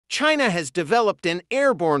China has developed an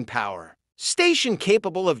airborne power station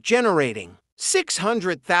capable of generating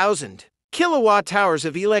 600,000 kilowatt-hours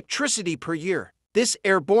of electricity per year. This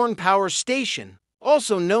airborne power station,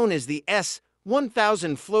 also known as the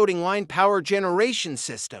S-1000 floating line power generation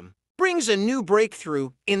system, brings a new breakthrough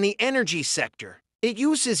in the energy sector. It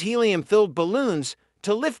uses helium-filled balloons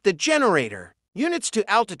to lift the generator units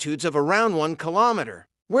to altitudes of around 1 kilometer,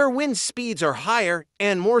 where wind speeds are higher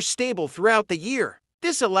and more stable throughout the year.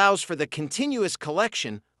 This allows for the continuous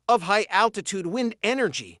collection of high-altitude wind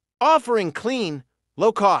energy, offering clean,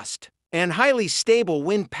 low-cost, and highly stable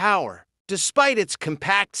wind power. Despite its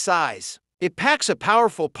compact size, it packs a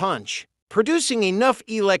powerful punch, producing enough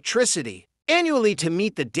electricity annually to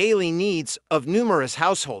meet the daily needs of numerous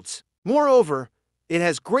households. Moreover, it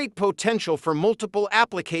has great potential for multiple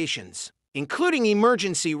applications, including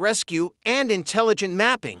emergency rescue and intelligent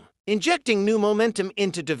mapping, injecting new momentum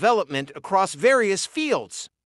into development across various fields.